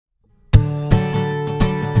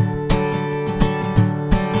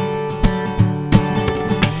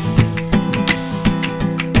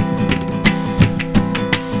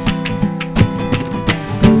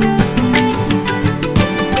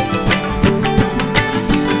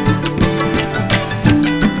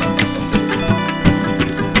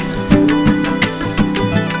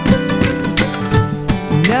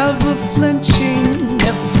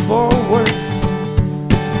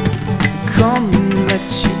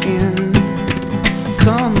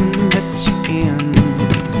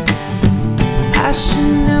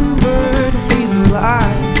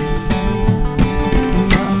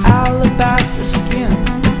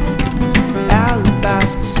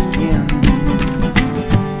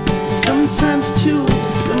sometimes two,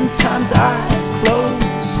 sometimes eyes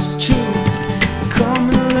closed too. Come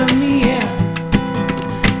and let me in,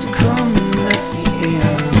 to come and let me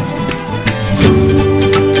in.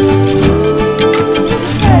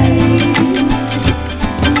 Hey,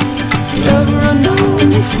 forever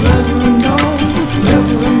unknown, forever unknown,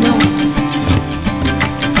 forever unknown.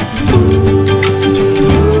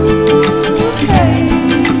 Hey,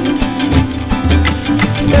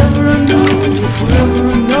 forever unknown, forever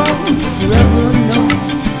unknown, forever unknown.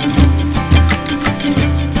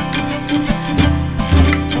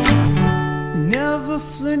 Never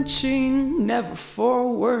flinching, never for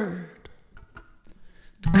a word,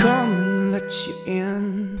 to come and let you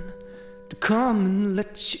in, to come and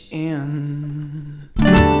let you in.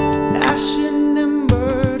 Ashen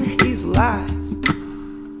embered haze lights,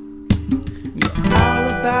 your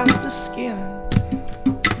alabaster skin,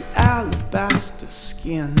 your alabaster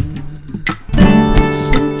skin.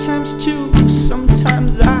 Sometimes two,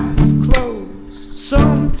 sometimes eyes closed.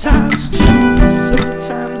 Sometimes two,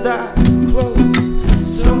 sometimes eyes closed.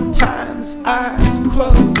 Sometimes eyes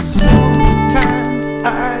closed. Sometimes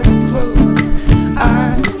eyes closed.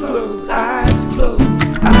 Eyes closed.